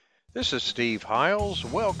This is Steve Hiles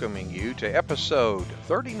welcoming you to episode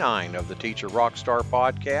 39 of the Teacher Rockstar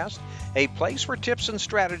podcast, a place where tips and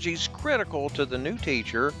strategies critical to the new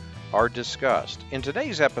teacher are discussed. In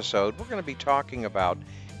today's episode, we're going to be talking about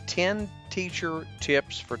 10 teacher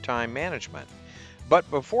tips for time management. But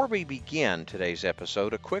before we begin today's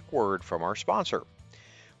episode, a quick word from our sponsor.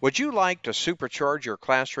 Would you like to supercharge your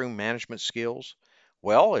classroom management skills?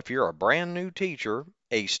 Well, if you're a brand new teacher,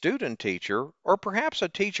 a student teacher, or perhaps a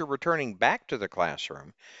teacher returning back to the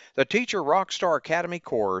classroom, the Teacher Rockstar Academy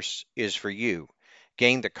course is for you.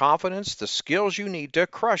 Gain the confidence, the skills you need to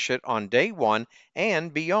crush it on day one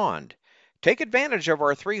and beyond. Take advantage of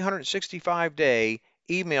our 365-day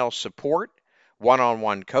email support,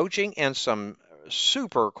 one-on-one coaching, and some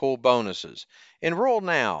super cool bonuses. Enroll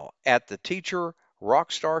now at the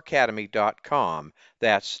teacherrockstaracademy.com.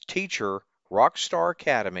 That's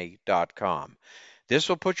teacherrockstaracademy.com. This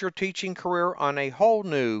will put your teaching career on a whole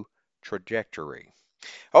new trajectory.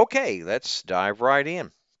 Okay, let's dive right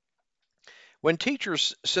in. When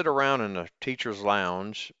teachers sit around in a teacher's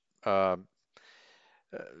lounge, uh,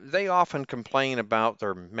 they often complain about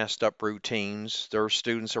their messed up routines, their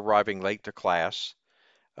students arriving late to class.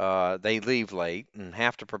 They leave late and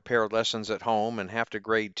have to prepare lessons at home and have to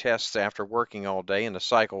grade tests after working all day, and the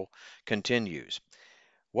cycle continues.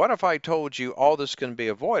 What if I told you all this can be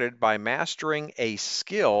avoided by mastering a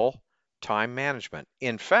skill, time management?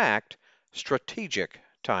 In fact, strategic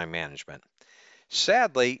time management.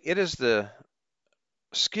 Sadly, it is the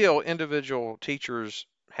skill individual teachers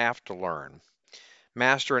have to learn,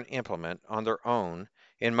 master, and implement on their own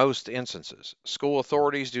in most instances. School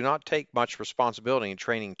authorities do not take much responsibility in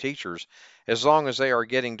training teachers as long as they are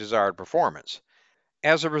getting desired performance.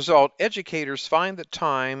 As a result, educators find that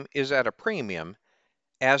time is at a premium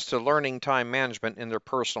as to learning time management in their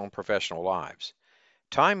personal and professional lives.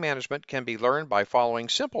 Time management can be learned by following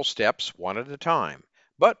simple steps one at a time,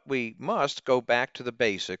 but we must go back to the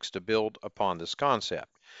basics to build upon this concept.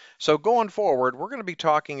 So going forward, we're going to be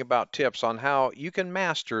talking about tips on how you can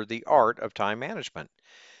master the art of time management.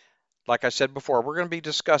 Like I said before, we're going to be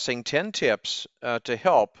discussing 10 tips to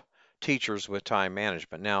help teachers with time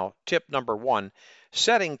management. Now, tip number one,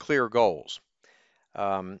 setting clear goals.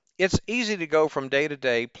 It's easy to go from day to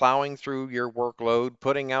day, plowing through your workload,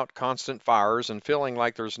 putting out constant fires, and feeling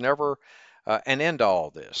like there's never an end to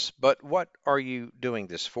all this. But what are you doing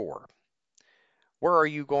this for? Where are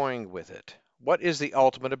you going with it? What is the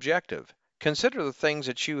ultimate objective? Consider the things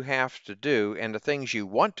that you have to do and the things you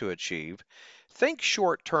want to achieve. Think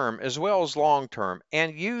short term as well as long term,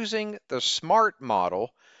 and using the SMART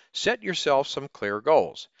model, set yourself some clear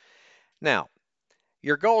goals. Now,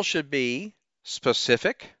 your goals should be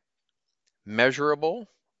specific, measurable,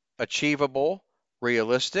 achievable,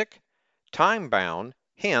 realistic, time-bound,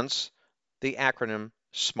 hence the acronym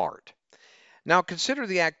SMART. Now consider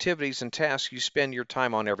the activities and tasks you spend your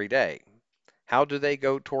time on every day. How do they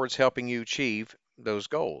go towards helping you achieve those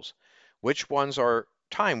goals? Which ones are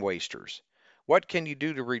time wasters? What can you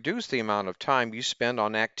do to reduce the amount of time you spend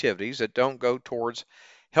on activities that don't go towards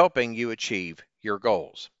helping you achieve your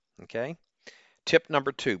goals? Okay. Tip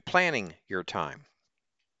number two, planning your time.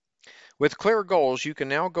 With clear goals, you can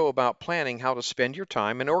now go about planning how to spend your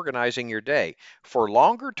time and organizing your day. For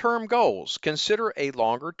longer term goals, consider a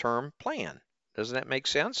longer term plan. Doesn't that make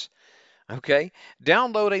sense? Okay.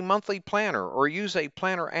 Download a monthly planner or use a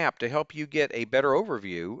planner app to help you get a better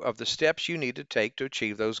overview of the steps you need to take to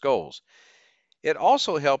achieve those goals. It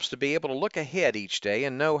also helps to be able to look ahead each day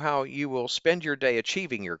and know how you will spend your day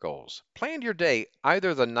achieving your goals. Plan your day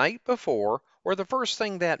either the night before or the first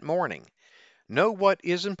thing that morning. Know what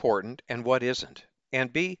is important and what isn't,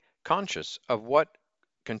 and be conscious of what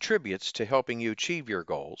contributes to helping you achieve your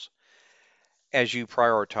goals as you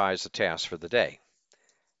prioritize the tasks for the day.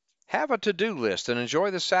 Have a to-do list and enjoy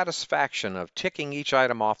the satisfaction of ticking each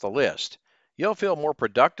item off the list. You'll feel more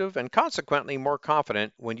productive and consequently more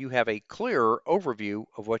confident when you have a clearer overview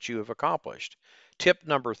of what you have accomplished. Tip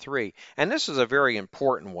number three, and this is a very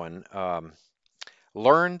important one,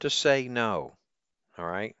 learn to say no. All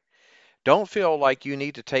right. Don't feel like you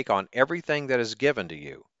need to take on everything that is given to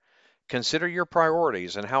you. Consider your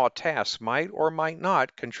priorities and how a task might or might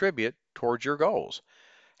not contribute towards your goals.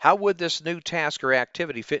 How would this new task or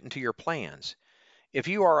activity fit into your plans? If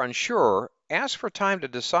you are unsure, ask for time to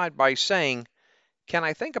decide by saying, "Can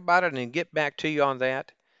I think about it and get back to you on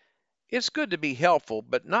that?" It's good to be helpful,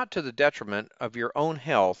 but not to the detriment of your own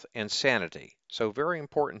health and sanity. So very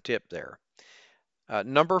important tip there.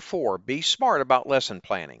 Number four, be smart about lesson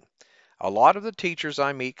planning. A lot of the teachers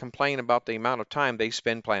I meet complain about the amount of time they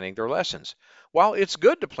spend planning their lessons. While it's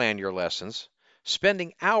good to plan your lessons,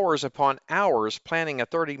 Spending hours upon hours planning a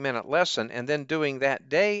 30-minute lesson and then doing that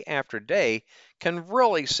day after day can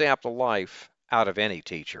really sap the life out of any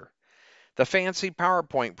teacher. The fancy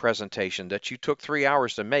PowerPoint presentation that you took 3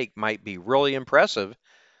 hours to make might be really impressive,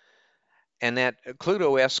 and that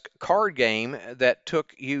Cluedo-esque card game that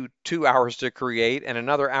took you 2 hours to create and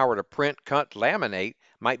another hour to print, cut, laminate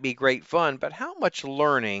might be great fun, but how much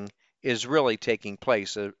learning is really taking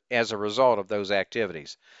place as a result of those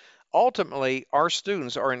activities? Ultimately, our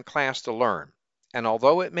students are in class to learn, and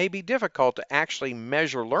although it may be difficult to actually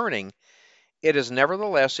measure learning, it is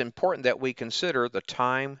nevertheless important that we consider the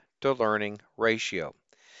time to learning ratio.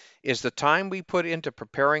 Is the time we put into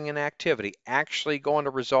preparing an activity actually going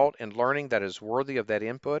to result in learning that is worthy of that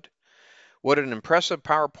input? Would an impressive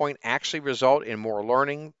PowerPoint actually result in more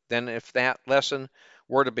learning than if that lesson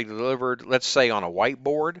were to be delivered, let's say, on a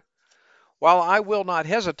whiteboard? While I will not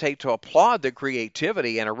hesitate to applaud the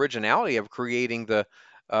creativity and originality of creating the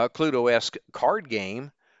Cluedo-esque card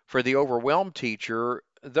game for the overwhelmed teacher,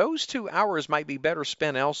 those 2 hours might be better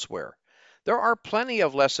spent elsewhere. There are plenty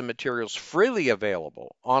of lesson materials freely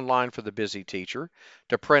available online for the busy teacher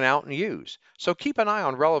to print out and use. So keep an eye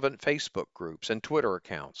on relevant Facebook groups and Twitter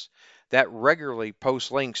accounts that regularly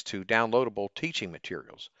post links to downloadable teaching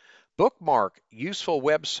materials. Bookmark useful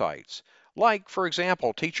websites like, for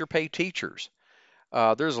example, Teacher Pay Teachers.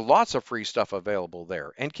 There's lots of free stuff available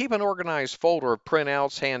there. And keep an organized folder of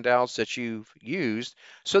printouts, handouts that you've used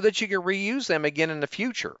so that you can reuse them again in the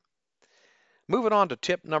future. Moving on to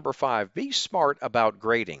tip number 5, be smart about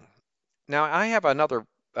grading. Now, I have another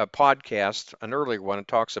podcast, an earlier one, that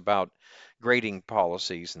talks about grading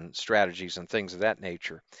policies and strategies and things of that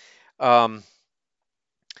nature. Um,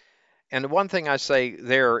 and the one thing I say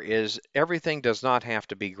there is everything does not have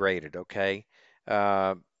to be graded, okay?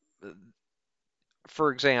 Uh,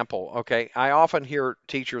 for example, okay, I often hear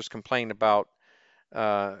teachers complain about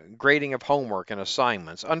grading of homework and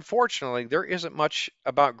assignments. Unfortunately, there isn't much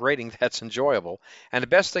about grading that's enjoyable, and the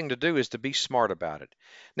best thing to do is to be smart about it.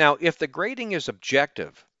 Now, if the grading is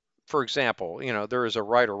objective, for example, there is a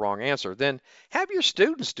right or wrong answer, then have your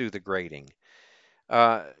students do the grading.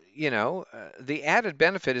 Uh, the added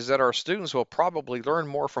benefit is that our students will probably learn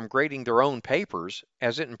more from grading their own papers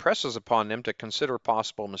as it impresses upon them to consider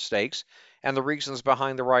possible mistakes and the reasons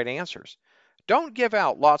behind the right answers. Don't give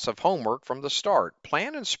out lots of homework from the start.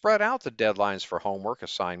 Plan and spread out the deadlines for homework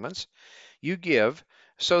assignments you give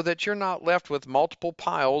so that you're not left with multiple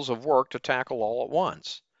piles of work to tackle all at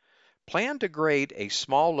once. Plan to grade a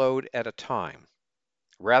small load at a time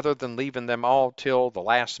rather than leaving them all till the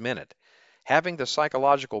last minute. Having the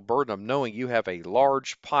psychological burden of knowing you have a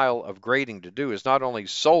large pile of grading to do is not only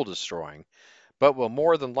soul destroying, but will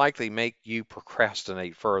more than likely make you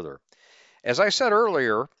procrastinate further. As I said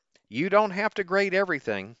earlier, you don't have to grade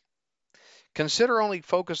everything. Consider only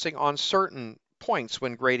focusing on certain points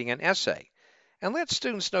when grading an essay. And let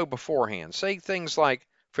students know beforehand. Say things like,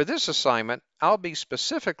 for this assignment, I'll be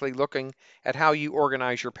specifically looking at how you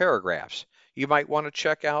organize your paragraphs. You might want to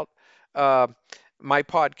check out my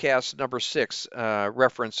podcast number 6,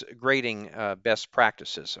 reference grading best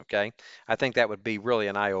practices, okay? I think that would be really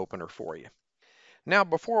an eye-opener for you. Now,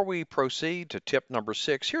 before we proceed to tip number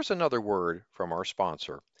 6, here's another word from our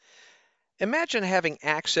sponsor. Imagine having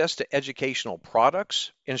access to educational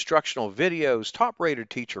products, instructional videos, top-rated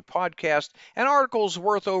teacher podcasts, and articles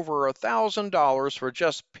worth over $1,000 for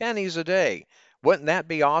just pennies a day. Wouldn't that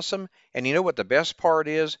be awesome? And you know what the best part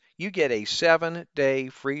is? You get a 7-day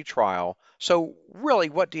free trial. So really,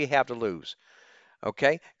 what do you have to lose?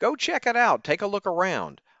 Okay, go check it out. Take a look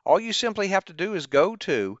around. All you simply have to do is go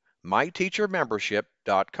to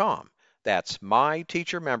myteachermembership.com. That's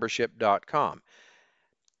myteachermembership.com.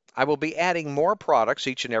 I will be adding more products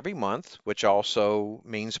each and every month, which also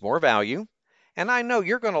means more value. And I know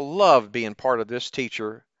you're going to love being part of this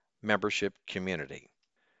teacher membership community.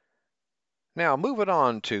 Now, moving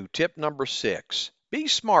on to tip number 6. Be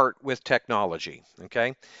smart with technology,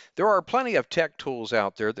 okay? There are plenty of tech tools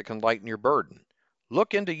out there that can lighten your burden.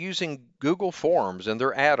 Look into using Google Forms and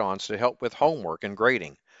their add-ons to help with homework and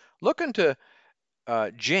grading. Look into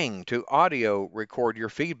Jing to audio record your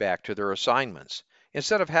feedback to their assignments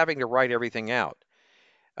instead of having to write everything out.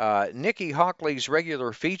 Nikki Hockley's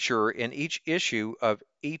regular feature in each issue of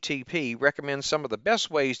ETP recommends some of the best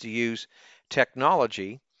ways to use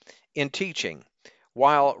technology in teaching,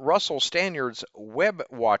 while Russell Stanyard's Web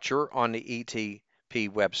Watcher on the ETP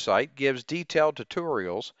website gives detailed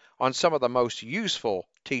tutorials on some of the most useful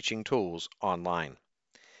teaching tools online.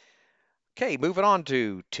 Okay, moving on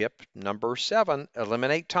to tip number 7,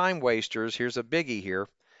 eliminate time wasters. Here's a biggie here.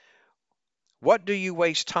 What do you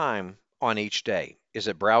waste time on each day? Is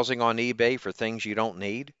it browsing on eBay for things you don't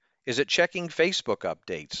need? Is it checking Facebook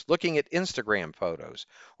updates, looking at Instagram photos,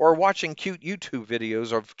 or watching cute YouTube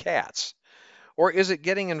videos of cats? Or is it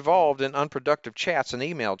getting involved in unproductive chats and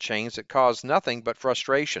email chains that cause nothing but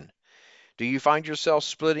frustration? Do you find yourself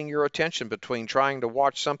splitting your attention between trying to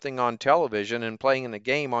watch something on television and playing a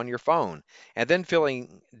game on your phone, and then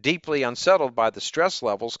feeling deeply unsettled by the stress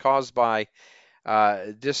levels caused by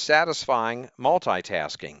dissatisfying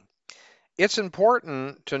multitasking? It's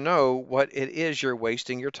important to know what it is you're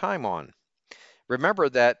wasting your time on. Remember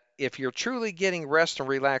that if you're truly getting rest and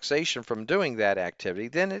relaxation from doing that activity,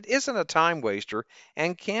 then it isn't a time waster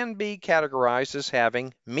and can be categorized as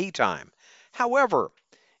having me time. However,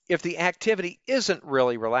 if the activity isn't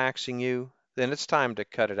really relaxing you, then it's time to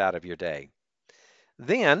cut it out of your day.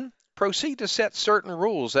 Then proceed to set certain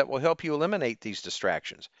rules that will help you eliminate these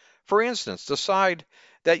distractions. For instance, decide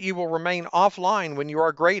that you will remain offline when you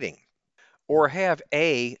are grading, or have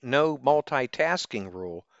a no multitasking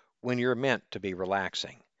rule when you're meant to be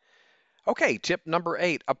relaxing. Okay, tip number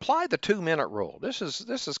 8, apply the 2-minute rule. This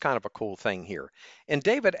is kind of a cool thing here. In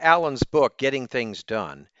David Allen's book, Getting Things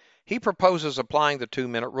Done, he proposes applying the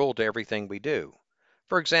 2-minute rule to everything we do.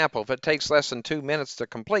 For example, if it takes less than 2 minutes to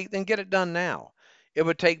complete, then get it done now. It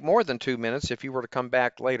would take more than 2 minutes if you were to come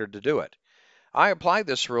back later to do it. I apply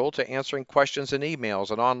this rule to answering questions in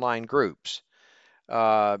emails and online groups,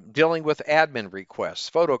 dealing with admin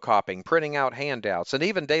requests, photocopying, printing out handouts, and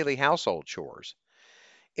even daily household chores.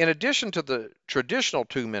 In addition to the traditional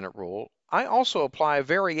 2-minute rule, I also apply a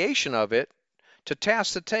variation of it to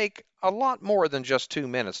tasks that take a lot more than just 2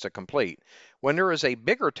 minutes to complete. When there is a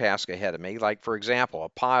bigger task ahead of me, like for example, a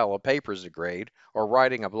pile of papers to grade or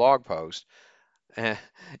writing a blog post, and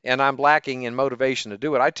I'm lacking in motivation to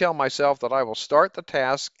do it, I tell myself that I will start the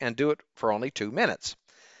task and do it for only 2 minutes.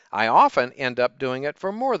 I often end up doing it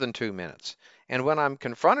for more than 2 minutes. And when I'm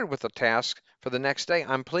confronted with the task for the next day,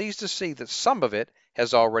 I'm pleased to see that some of it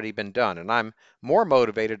has already been done, and I'm more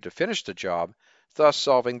motivated to finish the job, thus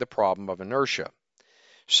solving the problem of inertia.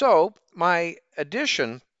 So my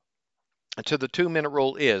addition to the 2-minute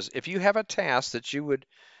rule is, if you have a task that you would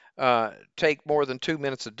take more than 2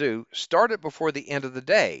 minutes to do, start it before the end of the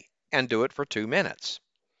day and do it for 2 minutes.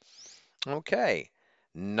 Okay,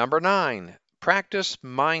 number 9, practice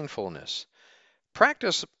mindfulness.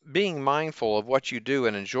 Practice being mindful of what you do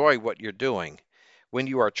and enjoy what you're doing. When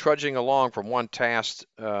you are trudging along from one task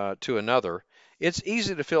to another, it's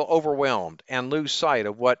easy to feel overwhelmed and lose sight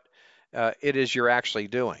of what it is you're actually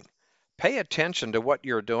doing. Pay attention to what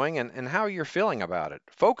you're doing and how you're feeling about it.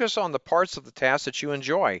 Focus on the parts of the task that you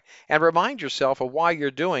enjoy and remind yourself of why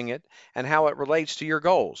you're doing it and how it relates to your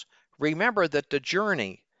goals. Remember that the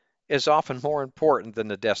journey is often more important than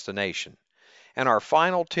the destination. And our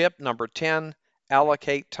final tip, number 10,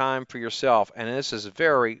 allocate time for yourself. And this is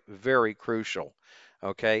very, very crucial.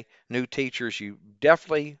 Okay, new teachers, you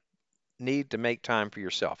definitely need to make time for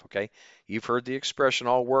yourself. Okay, you've heard the expression,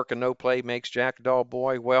 all work and no play makes Jack a dull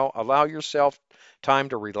boy. Well, allow yourself time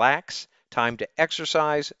to relax, time to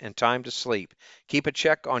exercise, and time to sleep. Keep a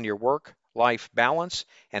check on your work-life balance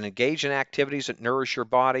and engage in activities that nourish your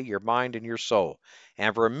body, your mind, and your soul.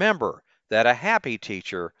 And remember that a happy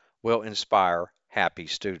teacher will inspire happy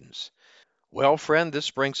students. Well, friend,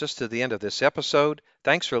 this brings us to the end of this episode.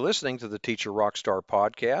 Thanks for listening to the Teacher Rockstar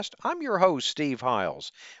podcast. I'm your host, Steve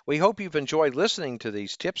Hiles. We hope you've enjoyed listening to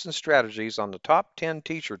these tips and strategies on the top 10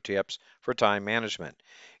 teacher tips for time management.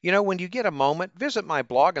 You know, when you get a moment, visit my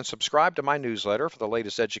blog and subscribe to my newsletter for the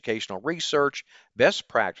latest educational research, best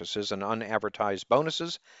practices, and unadvertised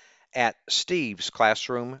bonuses at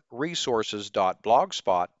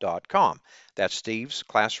stevesclassroomresources.blogspot.com. That's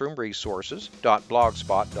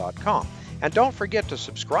stevesclassroomresources.blogspot.com. And don't forget to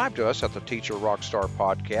subscribe to us at the Teacher Rockstar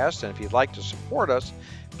Podcast. And if you'd like to support us,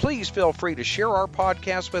 please feel free to share our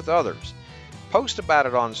podcast with others. Post about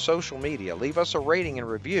it on social media. Leave us a rating and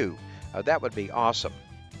review. That would be awesome.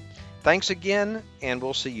 Thanks again, and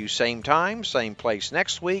we'll see you same time, same place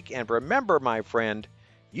next week. And remember, my friend,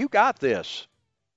 you got this.